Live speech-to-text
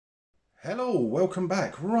Hello, welcome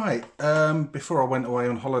back. Right, before I went away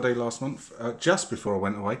on holiday last month, just before I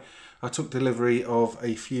went away, I took delivery of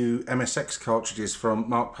a few MSX cartridges from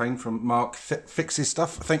Mark Payne from Mark Fixes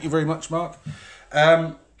Stuff. Thank you very much, Mark.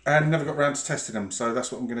 And never got around to testing them, so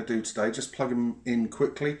that's what I'm going to do today. Just plug them in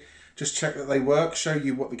quickly, just check that they work, show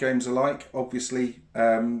you what the games are like. Obviously,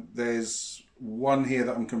 there's one here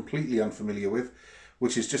that I'm completely unfamiliar with,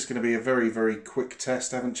 which is just going to be a very, very quick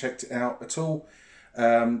test. I haven't checked it out at all.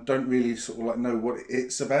 Don't really sort of like know what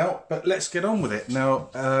it's about, but let's get on with it. Now,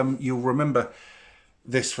 you'll remember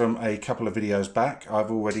this from a couple of videos back. I've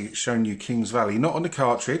already shown you Kings Valley, not on the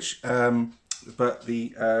cartridge, but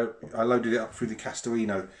I loaded it up through the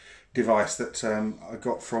Castellino device that I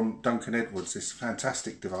got from Duncan Edwards, this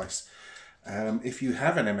fantastic device. If you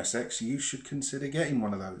have an MSX, you should consider getting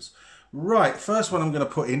one of those. Right, first one I'm going to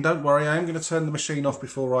put in, don't worry, I am going to turn the machine off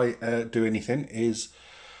before I do anything, is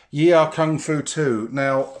Yeah Kung Fu 2.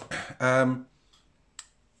 Now,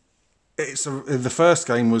 the first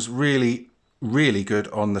game was really, really good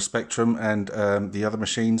on the Spectrum and the other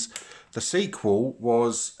machines. The sequel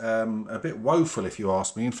was a bit woeful, if you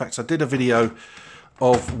ask me. In fact, I did a video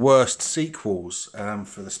of worst sequels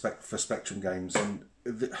for Spectrum games, and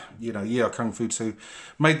Yeah Kung Fu 2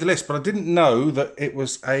 made the list, but I didn't know that it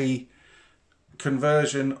was a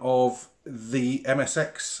conversion of the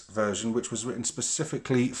MSX version, which was written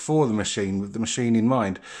specifically for the machine, with the machine in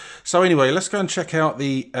mind. So anyway, let's go and check out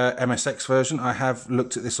the MSX version. I have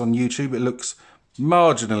looked at this on YouTube. It looks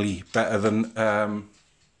marginally better than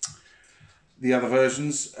the other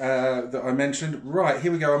versions that I mentioned. Right,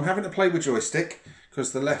 here we go. I'm having to play with joystick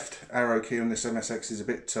because the left arrow key on this MSX is a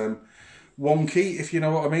bit wonky, if you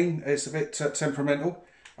know what I mean. It's a bit temperamental.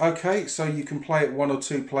 Okay, so you can play it 1 or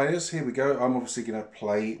 2 players. Here we go. I'm obviously going to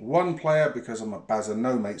play 1 player because I'm a bazzer,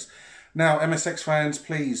 no mates. Now, MSX fans,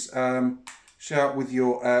 please shout with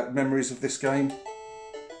your memories of this game.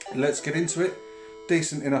 Let's get into it.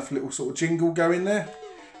 Decent enough little sort of jingle going there.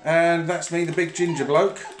 And that's me, the big ginger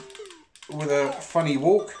bloke, with a funny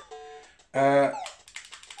walk.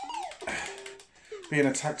 Being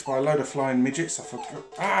attacked by a load of flying midgets. I forgot.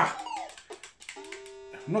 Ah!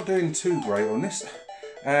 I'm not doing too great on this.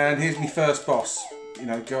 And here's my first boss,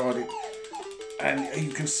 guarded. And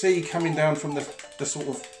you can see coming down from the sort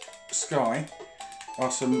of sky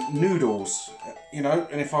are some noodles,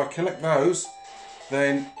 and if I collect those,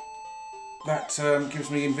 then that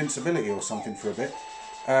gives me invincibility or something for a bit.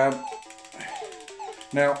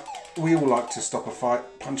 Now, we all like to stop a fight,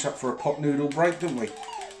 punch up for a pot noodle break, don't we?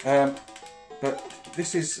 But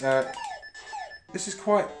this is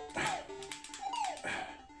quite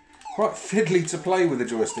fiddly to play with the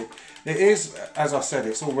joystick. It is, as I said,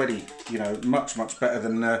 it's already, much, much better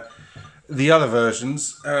than the other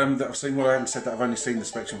versions that I've seen. Well, I haven't said that, I've only seen the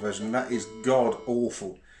Spectrum version, and that is god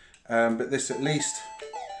awful. But this at least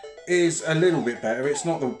is a little bit better. It's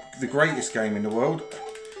not the greatest game in the world,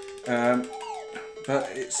 but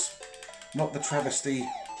it's not the travesty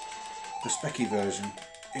the Specky version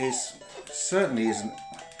is. Certainly isn't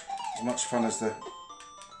as much fun as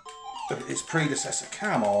its predecessor.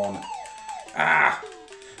 Come on. Ah!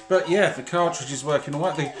 But yeah, the cartridge is working all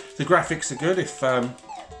right. The graphics are good, if a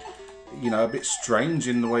bit strange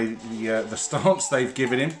in the way the stance they've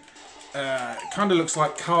given him. Kind of looks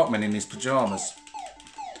like Cartman in his pyjamas,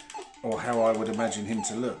 or how I would imagine him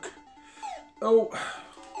to look. Oh.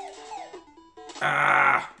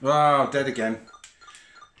 Ah! Oh, dead again.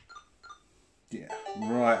 Yeah,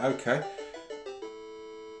 right, okay.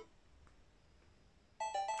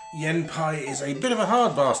 Yenpai is a bit of a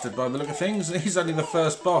hard bastard by the look of things. He's only the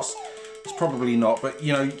first boss. It's probably not, but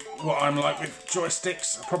what I'm like with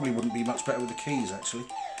joysticks, I probably wouldn't be much better with the keys, actually.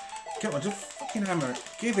 Come on, just fucking hammer it.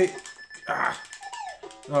 Give it. Ah.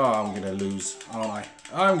 Oh, I'm going to lose, aren't I?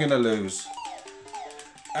 I'm going to lose.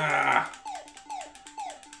 Ah.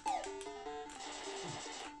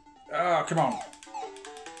 Ah, come on.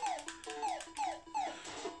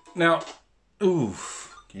 Now,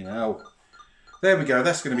 oof, there we go,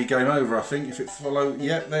 that's going to be game over, I think, if it follow.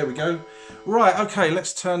 Yeah, there we go. Right, okay,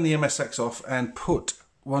 let's turn the MSX off and put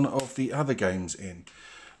one of the other games in.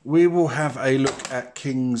 We will have a look at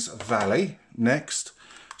Kings Valley next,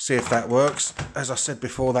 see if that works. As I said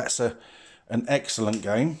before, that's an excellent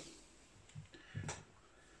game.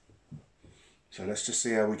 So let's just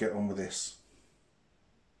see how we get on with this.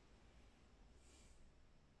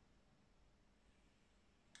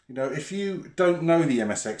 If you don't know the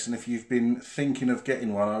MSX and if you've been thinking of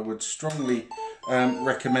getting one, I would strongly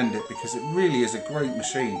recommend it because it really is a great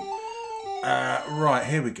machine. Right,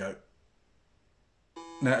 here we go.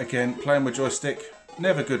 Now again, playing with joystick,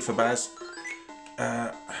 never good for Baz.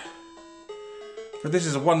 But this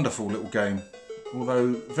is a wonderful little game,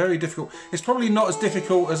 although very difficult. It's probably not as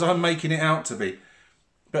difficult as I'm making it out to be.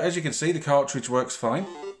 But as you can see, the cartridge works fine.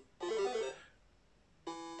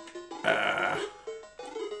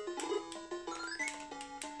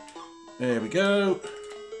 There we go.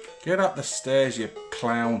 Get up the stairs, you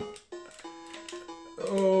clown.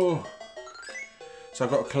 Oh. So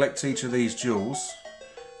I've got to collect each of these jewels,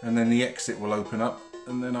 and then the exit will open up,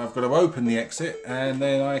 and then I've got to open the exit, and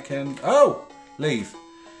then I can, oh, leave.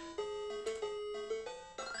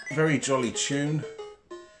 Very jolly tune.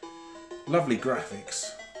 Lovely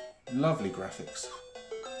graphics. Lovely graphics.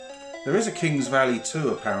 There is a Kings Valley 2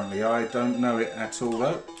 apparently. I don't know it at all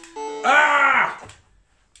though. Ah!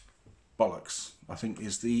 Bollocks, I think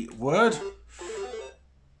is the word.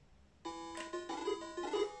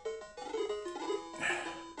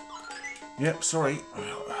 Yep, sorry.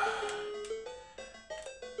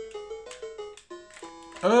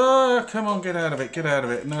 Oh, come on, get out of it, get out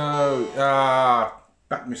of it. No,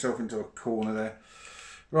 backed myself into a corner there.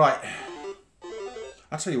 Right,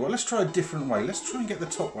 I'll tell you what, let's try a different way. Let's try and get the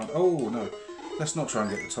top one. Oh, no, let's not try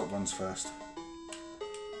and get the top ones first.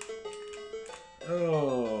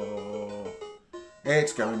 Oh,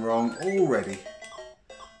 it's going wrong already.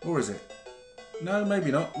 Or is it? No,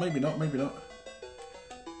 maybe not, maybe not, maybe not.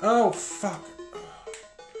 Oh, fuck.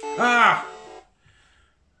 Ah!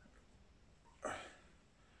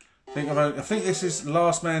 I think this is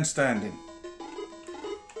last man standing.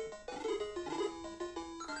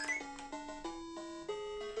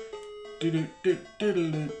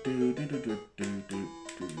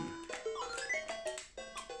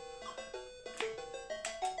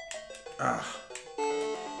 Ah,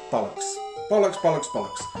 bollocks. Bollocks, bollocks,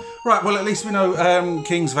 bollocks. Right, well at least we know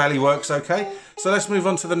Kings Valley works okay. So let's move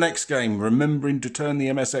on to the next game. Remembering to turn the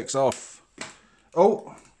MSX off.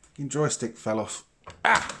 Oh, your joystick fell off.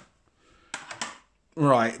 Ah!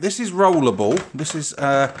 Right, this is Rollerball. This is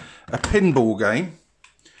a pinball game.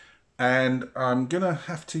 And I'm going to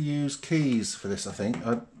have to use keys for this, I think.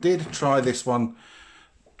 I did try this one.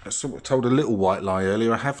 I sort of told a little white lie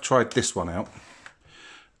earlier. I have tried this one out.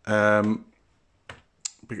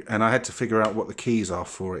 And I had to figure out what the keys are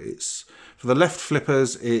for it. It's for the left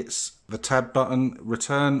flippers, it's the tab button,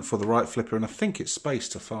 return for the right flipper, and I think it's space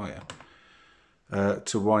to fire.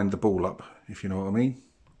 To wind the ball up, if you know what I mean.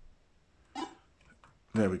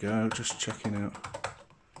 There we go, just checking out.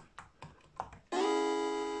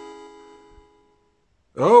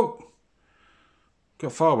 Oh!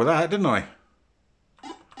 Got far with that, didn't I?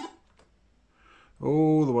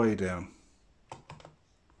 All the way down.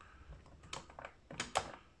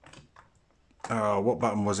 Oh, what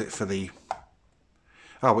button was it for the...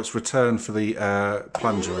 Oh, it's return for the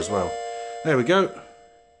plunger as well. There we go.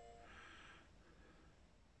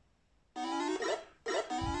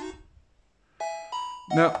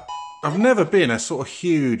 Now, I've never been a sort of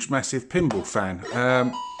huge, massive pinball fan.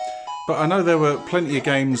 But I know there were plenty of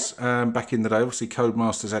games back in the day. Obviously,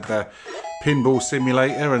 Codemasters had their pinball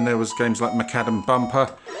simulator, and there was games like Macadam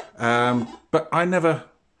Bumper. But I never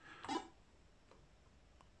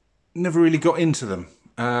really got into them.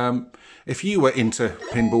 If you were into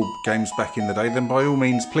pinball games back in the day, then by all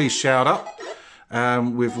means, please shout up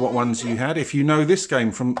with what ones you had. If you know this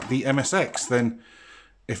game from the MSX, then,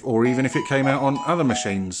 or even if it came out on other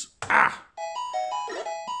machines. Ah!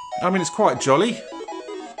 I mean, it's quite jolly.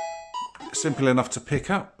 Simple enough to pick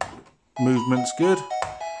up. Movement's good.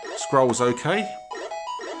 Scroll's okay.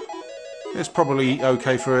 It's probably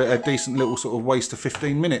okay for a decent little sort of waste of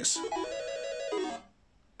 15 minutes.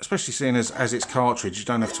 Especially seeing as it's cartridge, you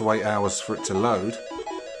don't have to wait hours for it to load.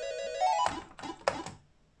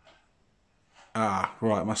 Ah,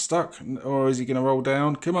 right, am I stuck? Or is he going to roll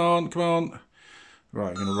down? Come on, come on. Right,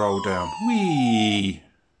 I'm going to roll down. Whee!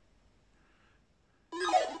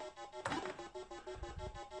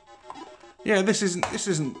 Yeah, this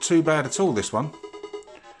isn't too bad at all, this one.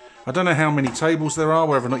 I don't know how many tables there are,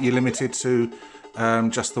 whether or not you're limited to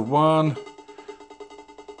just the one,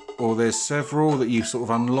 or there's several that you sort of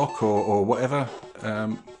unlock or whatever.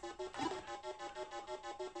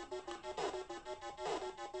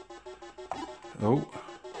 Oh.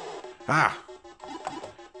 Ah!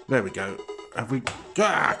 There we go. Have we...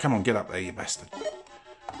 Ah, come on, get up there, you bastard.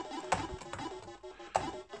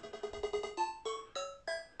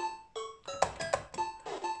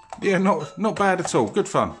 Yeah, not bad at all. Good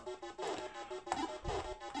fun.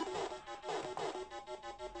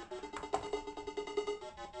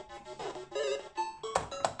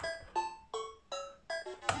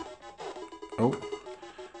 Oh.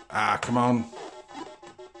 Ah, come on.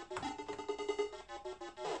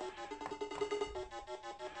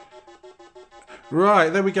 Right,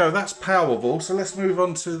 there we go. That's Powerball. So let's move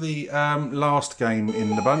on to the last game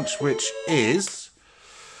in the bunch, which is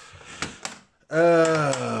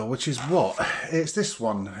what? It's this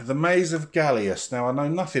one, The Maze of Gallius. Now, I know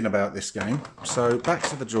nothing about this game, so back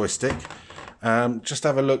to the joystick. Just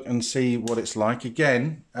have a look and see what it's like.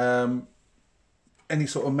 Again, any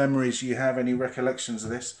sort of memories you have, any recollections of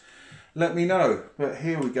this, let me know. But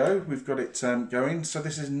here we go. We've got it going. So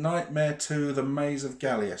this is Nightmare 2, The Maze of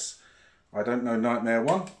Gallius. I don't know Nightmare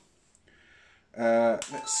 1.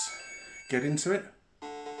 Let's get into it.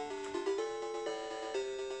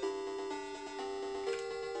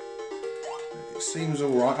 It seems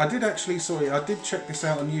alright. I did check this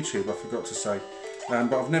out on YouTube, I forgot to say.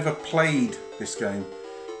 But I've never played this game.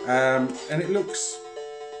 And it looks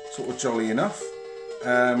sort of jolly enough.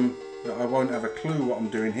 But I won't have a clue what I'm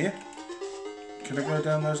doing here. Can I go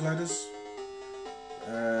down those ladders?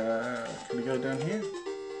 Can I go down here?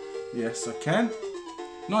 Yes, I can.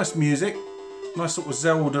 Nice music. Nice sort of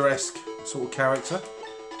Zelda-esque sort of character.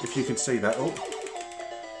 If you can see that. Oh.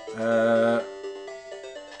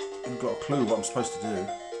 I've got a clue what I'm supposed to do.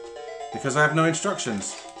 Because I have no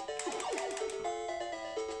instructions.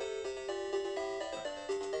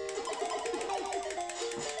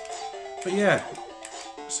 But yeah,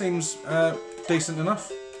 seems decent enough.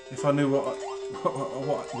 If I knew what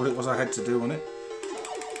it was I had to do on it.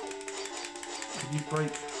 Can you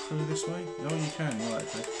break through this way? Oh, you can. Right,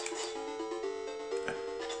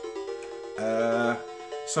 okay.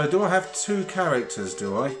 So do I have two characters?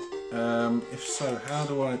 Do I? If so, how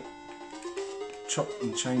do I chop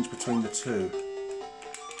and change between the two?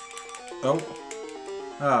 Oh.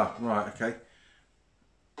 Ah, right. Okay.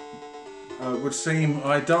 It would seem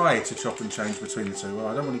I die to chop and change between the two. Well,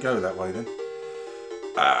 I don't want to go that way then.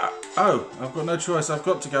 Oh, I've got no choice. I've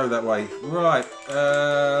got to go that way. Right.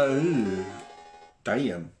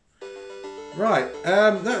 Damn. Right.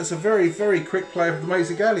 That's a very, very quick play of The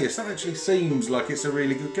Maze of Gallius. That actually seems like it's a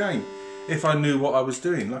really good game. If I knew what I was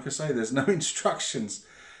doing. Like I say, there's no instructions.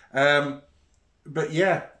 But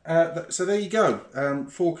yeah. So there you go.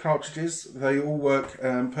 4 cartridges. They all work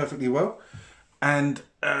perfectly well. And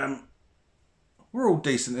we're all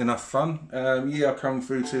decent enough fun. Yeah, Kung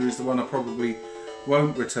Fu 2 is the one I probably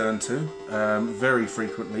won't return to very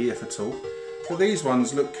frequently, if at all. But these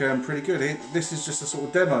ones look pretty good. This is just a sort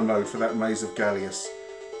of demo mode for that Maze of Gallius.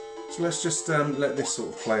 So let's just let this sort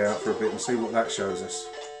of play out for a bit and see what that shows us.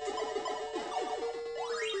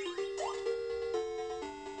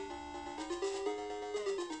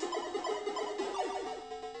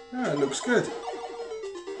 Oh, it looks good.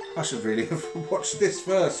 I should really have watched this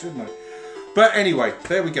first, shouldn't I? But anyway,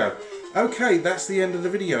 there we go. Okay, that's the end of the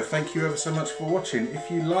video. Thank you ever so much for watching.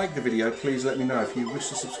 If you like the video, please let me know. If you wish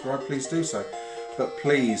to subscribe, please do so. But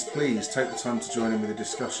please, please take the time to join in with the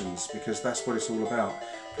discussions, because that's what it's all about.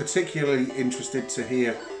 Particularly interested to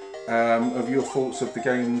hear of your thoughts of the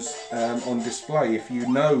games on display, if you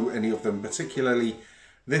know any of them, particularly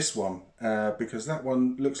this one, because that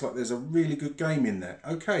one looks like there's a really good game in there.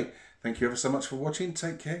 Okay, thank you ever so much for watching.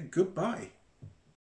 Take care. Goodbye.